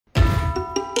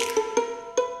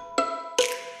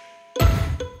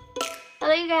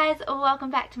Hello you guys, welcome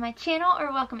back to my channel,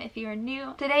 or welcome if you are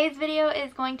new. Today's video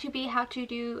is going to be how to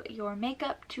do your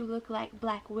makeup to look like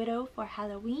Black Widow for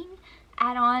Halloween.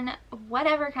 Add on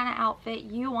whatever kind of outfit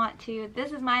you want to.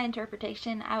 This is my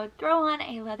interpretation. I would throw on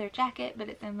a leather jacket, but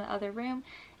it's in the other room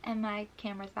and my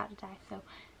camera's about to die, so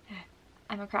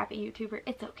I'm a crappy YouTuber.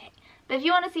 It's okay. But if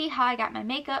you want to see how I got my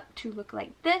makeup to look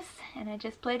like this, and I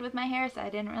just played with my hair, so I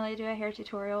didn't really do a hair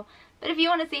tutorial. But if you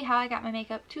want to see how I got my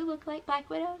makeup to look like Black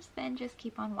Widow's, then just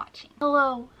keep on watching.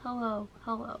 Hello, hello,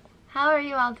 hello. How are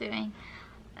you all doing?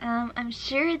 I'm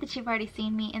sure that you've already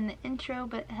seen me in the intro,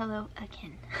 but hello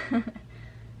again.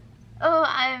 Oh,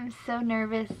 I'm so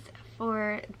nervous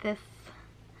for this.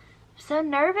 I'm so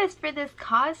nervous for this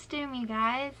costume, you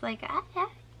guys. Like, I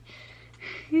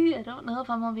don't know if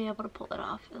I'm gonna be able to pull it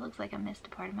off. It looks like I missed a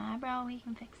part of my eyebrow. We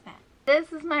can fix that.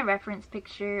 This is my reference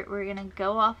picture. We're gonna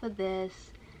go off of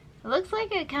this. It looks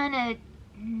like a kind of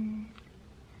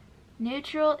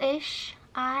neutral-ish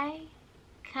eye.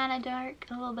 Kind of dark,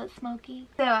 a little bit smoky.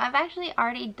 So I've actually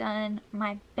already done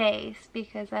my base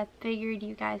because I figured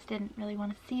you guys didn't really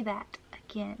want to see that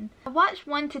again. I watched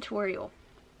one tutorial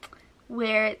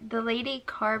where the lady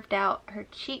carved out her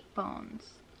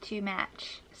cheekbones to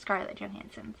match Scarlett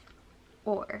Johansson's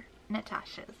or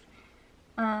Natasha's.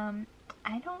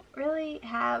 I don't really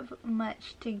have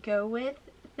much to go with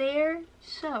there,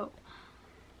 so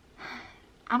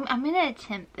I'm gonna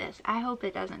attempt this. I hope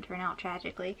it doesn't turn out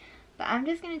tragically, but I'm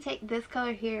just gonna take this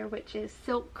color here, which is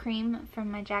Silk Cream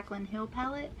from my Jaclyn Hill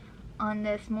palette, on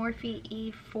this Morphe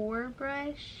E4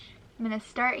 brush. I'm gonna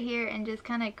start here and just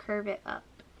kind of curve it up.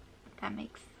 If that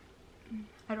makes,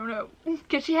 I don't know,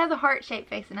 because she has a heart-shaped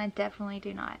face and I definitely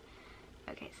do not.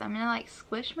 Okay, so I'm gonna like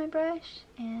squish my brush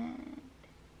and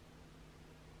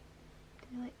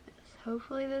do like this.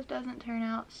 Hopefully this doesn't turn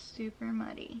out super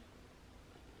muddy.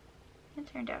 It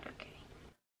turned out okay.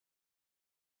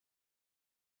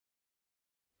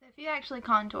 So if you actually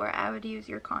contour, I would use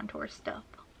your contour stuff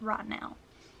right now,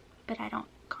 but I don't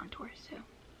contour, so.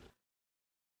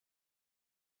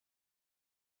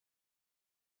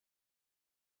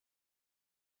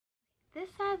 This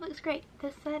side looks great.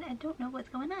 This side, I don't know what's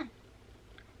going on.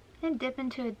 I'm gonna dip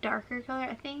into a darker color.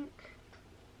 I think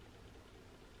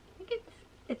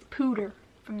it's Pooter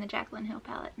from the Jaclyn Hill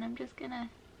palette, and I'm just gonna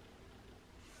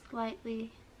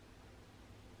slightly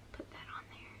put that on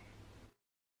there.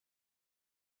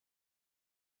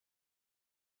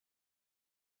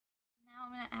 Now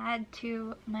I'm gonna add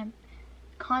to my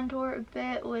contour a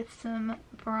bit with some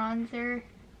bronzer.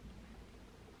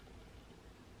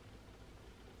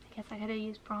 I guess I could have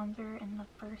used bronzer in the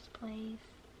first place.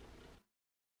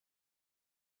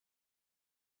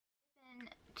 Then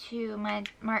to my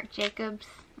Marc Jacobs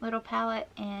little palette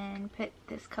and put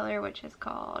this color, which is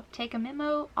called Take a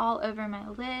Memo, all over my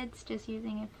lids, just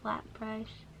using a flat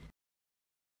brush.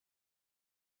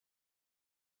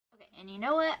 Okay, and you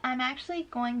know what? I'm actually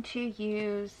going to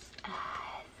use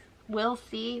We'll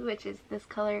See, which is this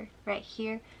color right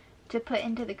here, to put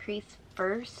into the crease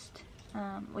first.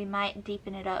 We might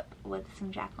deepen it up with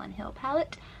some Jaclyn Hill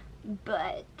palette,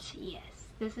 but yes,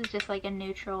 this is just like a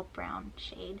neutral brown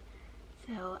shade.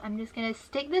 So I'm just gonna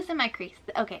stick this in my crease.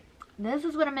 Okay, this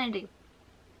is what I'm gonna do.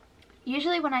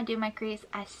 Usually when I do my crease,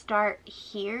 I start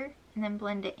here and then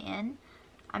blend it in.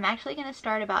 I'm actually gonna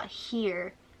start about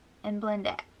here and blend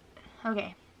it.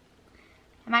 Okay,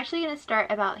 I'm actually gonna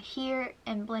start about here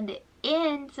and blend it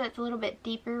in so it's a little bit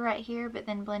deeper right here, but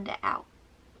then blend it out.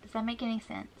 Does that make any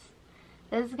sense?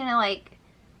 This is gonna like,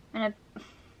 I'm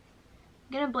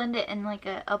gonna blend it in like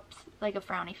a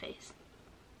frowny face.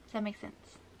 Does that make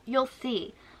sense? You'll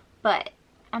see, but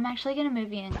I'm actually gonna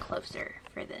move you in closer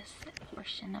for this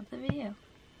portion of the video.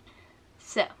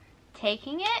 So,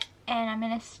 taking it, and I'm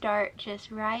gonna start just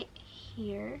right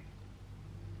here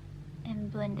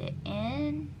and blend it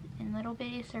in little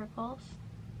bitty circles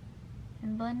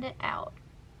and blend it out.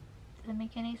 Does that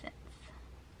make any sense?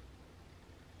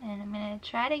 And I'm going to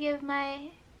try to give my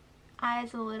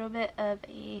eyes a little bit of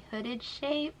a hooded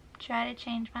shape. Try to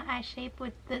change my eye shape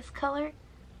with this color.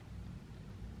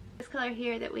 This color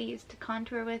here that we used to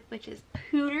contour with, which is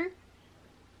Pooter.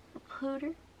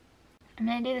 Pooter. I'm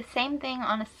going to do the same thing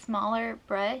on a smaller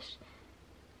brush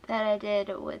that I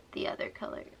did with the other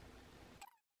color.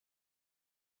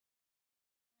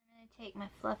 I'm going to take my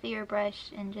fluffier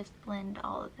brush and just blend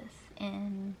all of this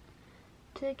in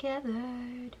together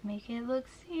to make it look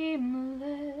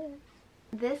seamless.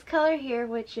 This color here,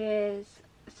 which is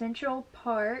Central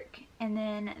Park, and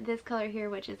then this color here,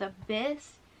 which is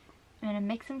Abyss, I'm going to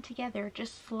mix them together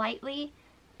just slightly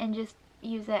and just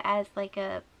use it as like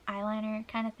a eyeliner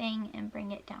kind of thing and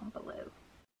bring it down below.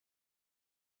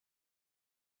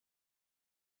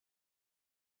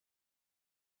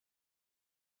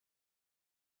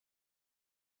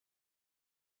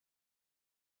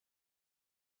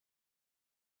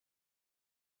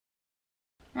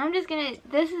 Now I'm just gonna,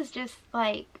 this is just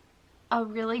like a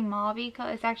really mauvey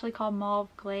color. It's actually called Mauve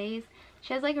Glaze.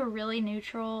 She has like a really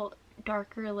neutral,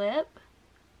 darker lip.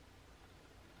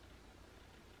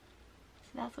 So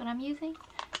that's what I'm using.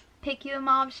 Pick you a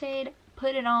mauve shade,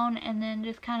 put it on, and then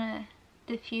just kind of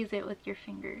diffuse it with your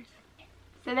fingers.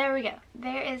 So there we go.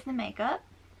 There is the makeup.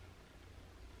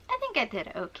 I think I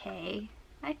did okay.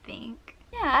 I think.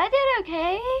 Yeah, I did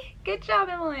okay. Good job,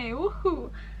 Emily. Woohoo.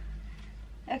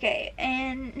 Okay,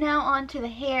 and now on to the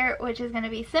hair, which is going to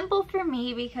be simple for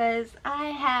me because I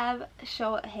have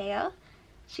short hair.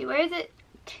 She wears it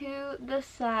to the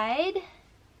side.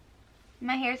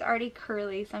 My hair's already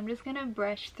curly, so I'm just going to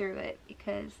brush through it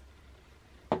because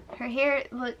her hair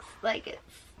looks like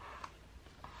it's,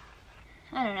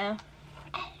 I don't know.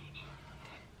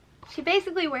 She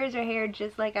basically wears her hair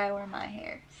just like I wear my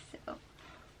hair, so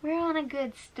we're on a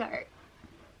good start.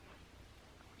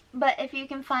 But if you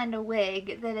can find a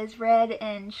wig that is red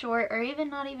and short, or even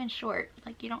not even short,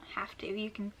 like you don't have to, you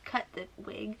can cut the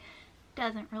wig,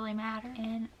 doesn't really matter.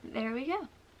 And there we go.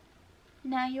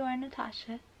 Now you are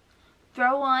Natasha.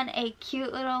 Throw on a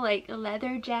cute little like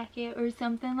leather jacket or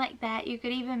something like that. You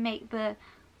could even make the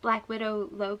Black Widow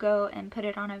logo and put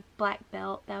it on a black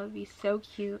belt. That would be so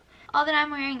cute. All that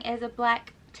I'm wearing is a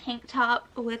black tank top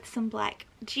with some black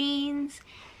jeans.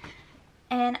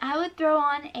 And I would throw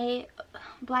on a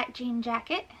black jean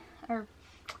jacket, or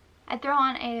I'd throw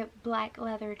on a black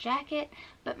leather jacket,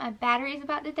 but my battery's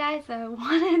about to die, so I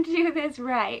want to do this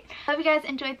right. Hope you guys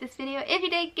enjoyed this video. If you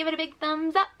did, give it a big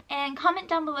thumbs up and comment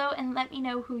down below and let me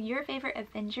know who your favorite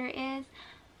Avenger is.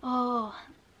 Oh,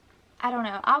 I don't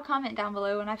know. I'll comment down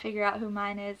below when I figure out who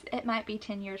mine is. It might be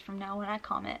 10 years from now when I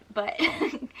comment, but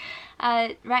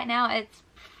right now it's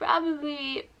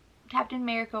probably Captain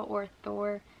America or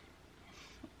Thor.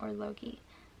 Or Loki.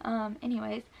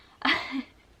 Anyways.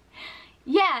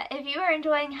 Yeah, if you are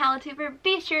enjoying Hallotuber,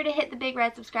 be sure to hit the big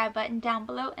red subscribe button down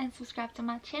below and subscribe to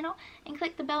my channel and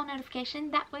click the bell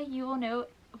notification. That way you will know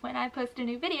when I post a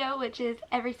new video, which is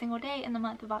every single day in the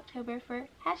month of October for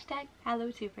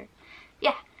 #Hallotuber.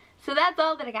 Yeah, so that's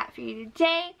all that I got for you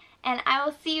today, and I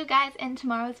will see you guys in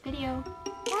tomorrow's video.